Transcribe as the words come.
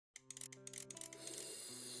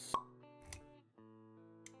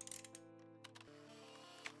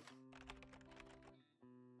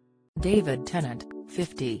David Tennant,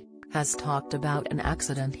 50, has talked about an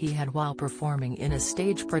accident he had while performing in a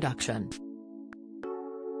stage production.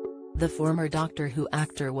 The former Doctor Who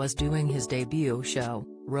actor was doing his debut show,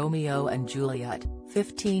 Romeo and Juliet,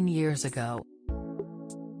 15 years ago.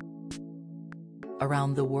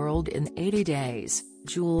 Around the World in 80 Days,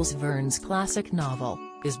 Jules Verne's classic novel,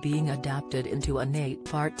 is being adapted into an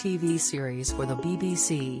 8-part TV series for the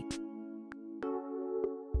BBC.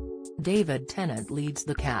 David Tennant leads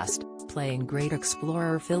the cast, playing great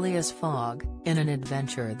explorer Phileas Fogg, in an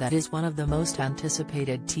adventure that is one of the most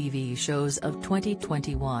anticipated TV shows of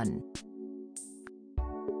 2021.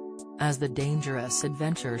 As the dangerous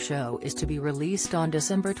adventure show is to be released on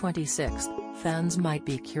December 26, fans might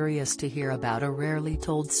be curious to hear about a rarely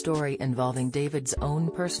told story involving David's own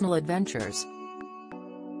personal adventures.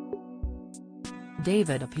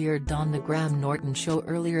 David appeared on the Graham Norton Show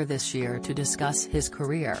earlier this year to discuss his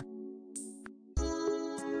career.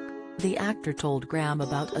 The actor told Graham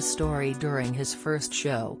about a story during his first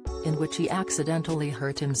show, in which he accidentally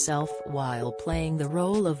hurt himself while playing the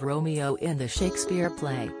role of Romeo in the Shakespeare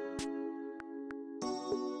play.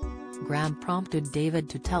 Graham prompted David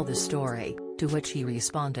to tell the story, to which he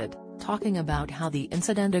responded, talking about how the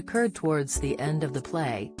incident occurred towards the end of the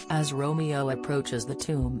play, as Romeo approaches the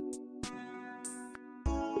tomb.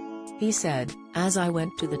 He said, "As I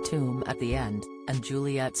went to the tomb at the end, and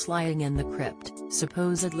Juliet's lying in the crypt,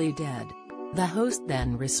 supposedly dead." The host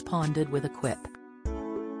then responded with a quip.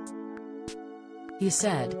 He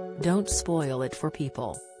said, "Don't spoil it for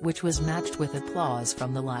people," which was matched with applause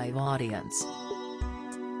from the live audience.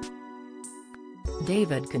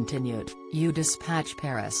 David continued, "You dispatch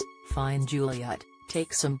Paris, find Juliet,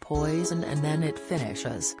 take some poison and then it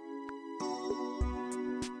finishes."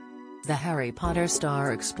 The Harry Potter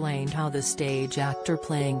star explained how the stage actor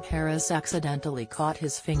playing Paris accidentally caught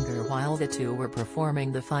his finger while the two were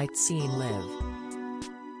performing the fight scene live.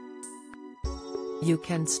 "You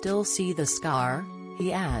can still see the scar,"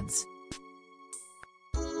 he adds.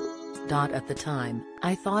 At the time,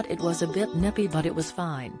 I thought it was a bit nippy but it was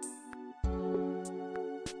fine.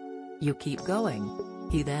 "You keep going."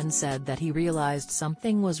 He then said that he realized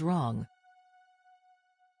something was wrong.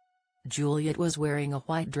 Juliet was wearing a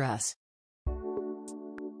white dress.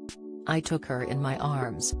 "I took her in my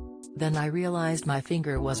arms. Then I realized my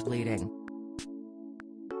finger was bleeding.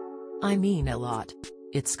 I mean a lot.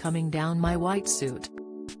 It's coming down my white suit.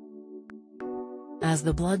 As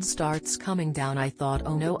the blood starts coming down I thought,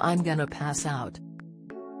 oh no, I'm gonna pass out."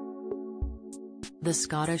 The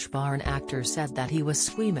Scottish barn actor said that he was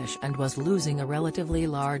squeamish and was losing a relatively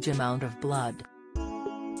large amount of blood.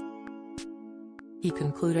 He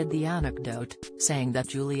concluded the anecdote, saying that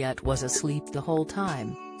Juliet was asleep the whole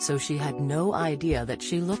time, so she had no idea that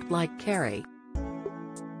she looked like Carrie.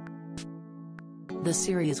 The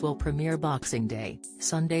series will premiere Boxing Day,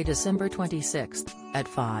 Sunday, December 26, at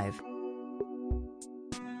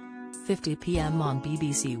 5:50 p.m. on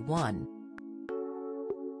BBC One.